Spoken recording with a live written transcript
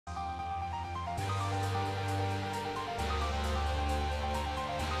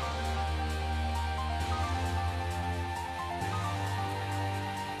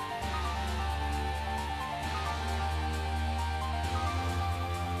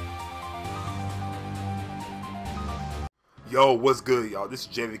Yo, what's good, y'all? This is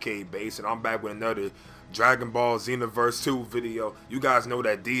JVK Base, and I'm back with another Dragon Ball Xenoverse 2 video. You guys know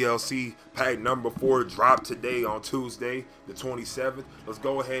that DLC pack number 4 dropped today on Tuesday, the 27th. Let's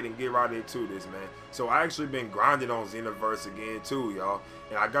go ahead and get right into this, man. So I actually been grinding on Xenoverse again too, y'all,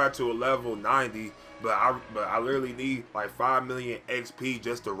 and I got to a level 90, but I literally need like 5 million XP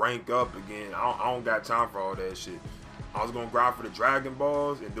just to rank up again. I don't got time for all that shit. I was gonna grind for the Dragon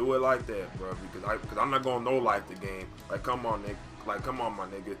Balls and do it like that, bro, because I'm not gonna no life the game. Like, come on, nigga. Like, come on, my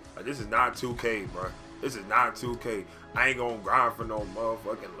nigga. Like, this is not 2K, bro. This is not 2K. I ain't gonna grind for no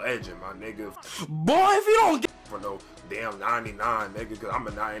motherfucking legend, my nigga. Boy, if you don't get for no damn 99, nigga, because I'm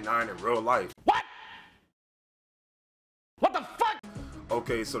a 99 in real life. What? What the fuck?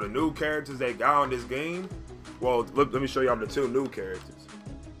 Okay, so the new characters they got on this game. Well, look, let me show y'all the 2 new characters.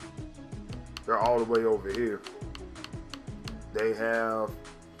 They're all the way over here. They have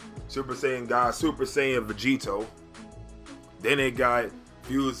Super Saiyan God, Super Saiyan Vegito. Then they got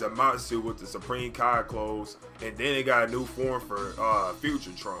Fused Zamasu with the Supreme Kai clothes. And then they got a new form for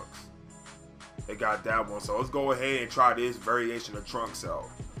Future Trunks. They got that one. So let's go ahead and try this variation of Trunks out.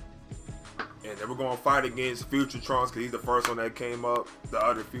 And then we're going to fight against Future Trunks because he's the first one that came up. The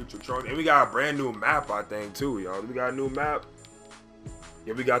other Future Trunks. And we got a brand new map, I think, too, y'all. We got a new map.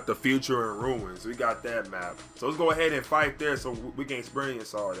 Yeah, we got the Future and Ruins. We got that map. So let's go ahead and fight there so we can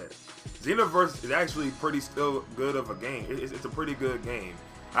experience all that. Xenoverse is actually pretty still good of a game. It's a pretty good game.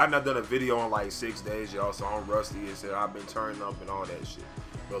 I've not done a video in like 6 days, y'all, so I'm rusty and said I've been turning up and all that shit.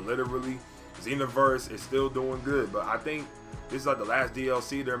 But literally, Xenoverse is still doing good. But I think this is like the last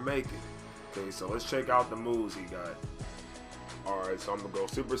DLC they're making. Okay, so let's check out the moves he got. Alright, so I'm going to go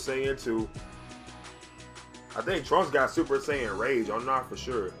Super Saiyan 2. I think Trunks got Super Saiyan Rage. I'm not for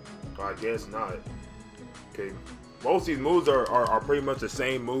sure. I guess not. Okay. Most of these moves are pretty much the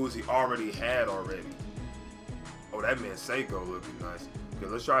same moves he already had already. Oh, that man Seiko looking nice. Okay,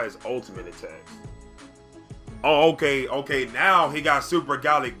 let's try his ultimate attacks. Oh, okay. Okay, now he got Super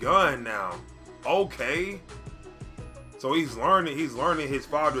Gallic Gun now. Okay. So he's learning his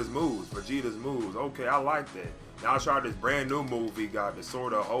father's moves, Vegeta's moves. Okay, I like that. Now I'll try this brand new move he got, the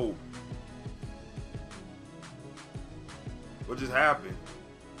Sword of Hope. What just happened?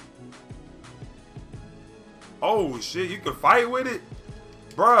 Oh shit, you can fight with it?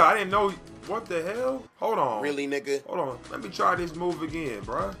 Bruh, I didn't know. What the hell? Hold on. Really, nigga? Hold on. Let me try this move again,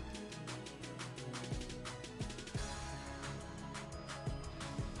 bruh.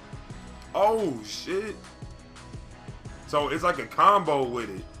 Oh shit. So it's like a combo with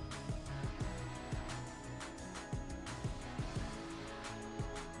it.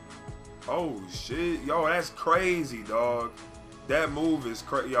 Oh shit. Yo, that's crazy, dog. That move is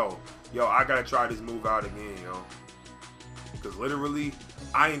crazy. Yo, I gotta try this move out again, yo. Cause literally,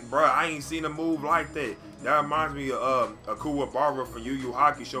 I ain't seen a move like that. That reminds me of Akuwabara from Yu Yu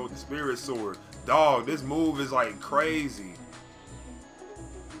Hakusho with the Spirit Sword. Dog, this move is like crazy.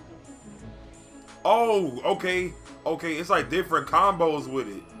 Oh, okay. Okay, it's like different combos with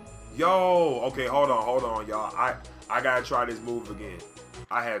it. Yo, okay, hold on, y'all. I gotta try this move again.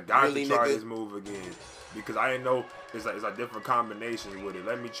 I have got to try this move again. Because I didn't know it's like different combinations with it.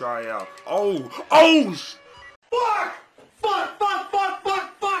 Let me try it out. Oh! Fuck!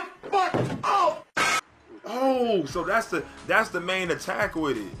 Oh! Oh, so that's the main attack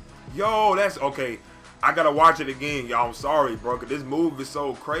with it. Yo, that's okay. I gotta watch it again, y'all. I'm sorry, bro, cause this move is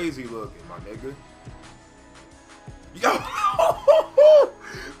so crazy looking, my nigga. Yo,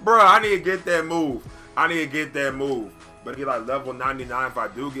 bro, I need to get that move. But get like level 99. If I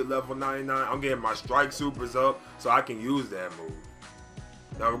do get level 99, I'm getting my strike supers up so I can use that move.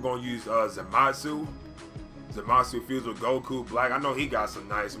 Now we're gonna use Zamasu. Zamasu fused with Goku Black. I know he got some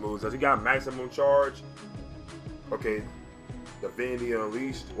nice moves. Does he got maximum charge? Okay. Divinity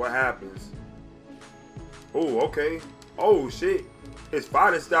Unleashed. What happens? Oh, okay. Oh shit. His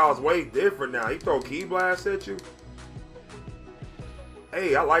fighting style is way different now. He throw Ki Blast at you.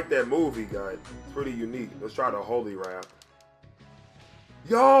 Hey, I like that move he got. It's pretty unique. Let's try the Holy Wrap.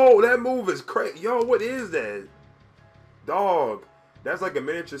 Yo, that move is crazy. Yo, what is that? Dog, that's like a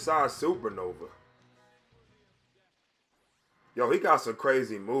miniature size supernova. Yo, he got some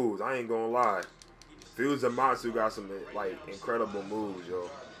crazy moves. I ain't gonna lie. Fused Zamasu got some like incredible moves, yo.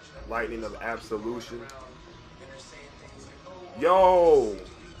 Lightning of Absolution. Yo,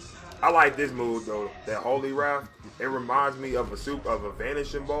 I like this move though. That Holy Wrath. It reminds me of a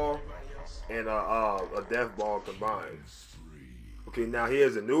Vanishing Ball and a Death Ball combined. Okay, now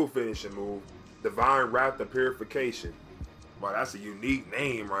here's a new finishing move. Divine Wrath of Purification. Wow, that's a unique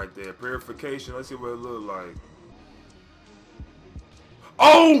name right there. Purification. Let's see what it looks like.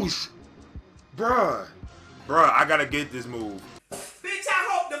 Oh, bruh. Bruh, I gotta get this move. Bitch, I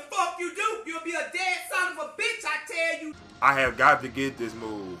hope the fuck you do. You'll be a dead son of a bitch, I tell you. I have got to get this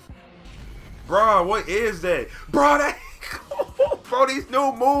move. Bruh, what is that? Bruh, that... Bro, these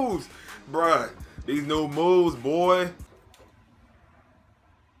new moves. Bruh, these new moves, boy.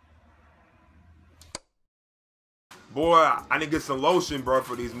 Boy, I need to get some lotion, bro,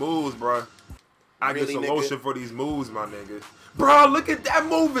 for these moves, bro. I Really, get some nigga? lotion for these moves, my nigga. Bro, look at that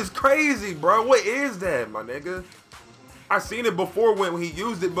move. Is crazy, bro. What is that, my nigga? I seen it before when he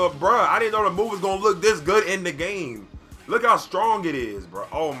used it, but bro, I didn't know the move was gonna look this good in the game. Look how strong it is, bro.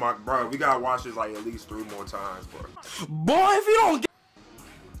 Oh my, bro, we gotta watch this like at least 3 more times, bro. Boy, if you don't get...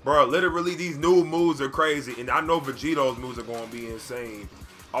 Bro, literally these new moves are crazy, and I know Vegeto's moves are gonna be insane.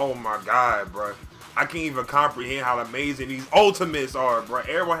 Oh my god, bro. I can't even comprehend how amazing these ultimates are, bro.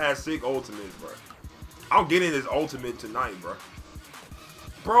 Everyone has sick ultimates, bro. I'm getting this ultimate tonight, bro.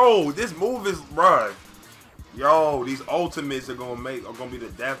 Bro, this move is, bro. Yo, these ultimates are gonna be the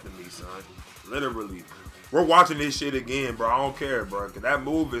death of me, son. Literally. We're watching this shit again, bro. I don't care, bro. Cause that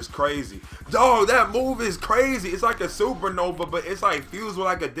move is crazy. Dog, that move is crazy. It's like a supernova, but it's like fused with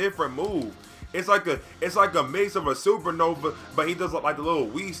like a different move. It's like a mix of a supernova, but he does like the little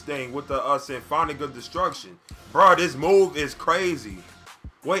Whis thing with the symphonic of destruction. Bro, this move is crazy.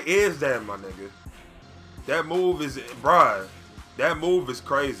 What is that, my nigga? That move is, bro. That move is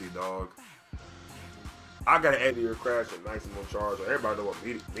crazy, dog. I got an Meteor Crash and maximum charge. Everybody know what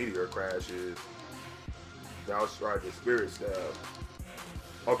Meteor Crash is. That was right, the Spirit Staff.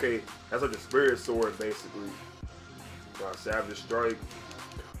 Okay, that's like the Spirit Sword, basically. Savage Strike.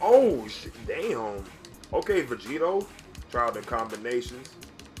 Oh, shit, damn. Okay, Vegito. Try out the combinations.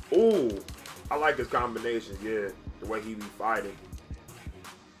 Ooh, I like his combinations, yeah. The way he be fighting.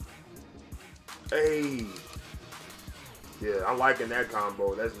 Hey. Yeah, I'm liking that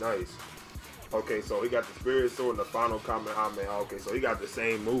combo. That's nice. Okay, so he got the Spirit Sword and the final Kamehameha. Okay, so he got the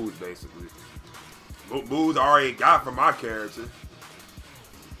same moves, basically. Moves I already got from my character.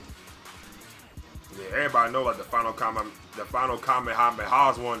 Yeah, everybody know like the final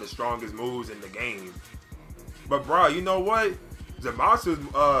Kamehameha is one of the strongest moves in the game. But bro, you know what?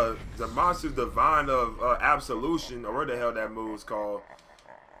 Zamasu's Divine of Absolution, or what the hell that move's called.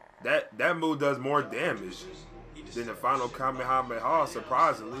 That move does more damage than the final Kamehameha,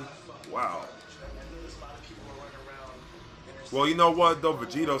 surprisingly. Wow. Well, you know what though?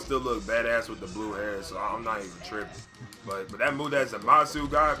 Vegito still look badass with the blue hair, so I'm not even tripping. But that move that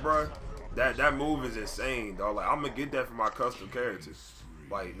Zamasu got, bro, that move is insane, dog. Like, I'm gonna get that for my custom characters,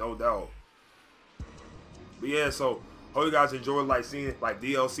 like, no doubt. But yeah, so hope you guys enjoyed like seeing like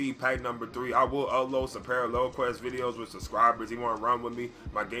DLC pack number 3. I will upload some parallel quest videos with subscribers. You want to run with me?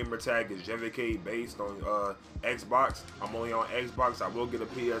 My gamer tag is JVK based on Xbox. I'm only on Xbox. I will get a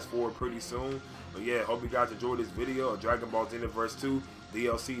PS4 pretty soon. But yeah, hope you guys enjoyed this video of Dragon Ball Xenoverse 2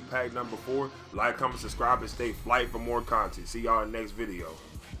 DLC pack number 4. Like, comment, subscribe, and stay flight for more content. See y'all in the next video.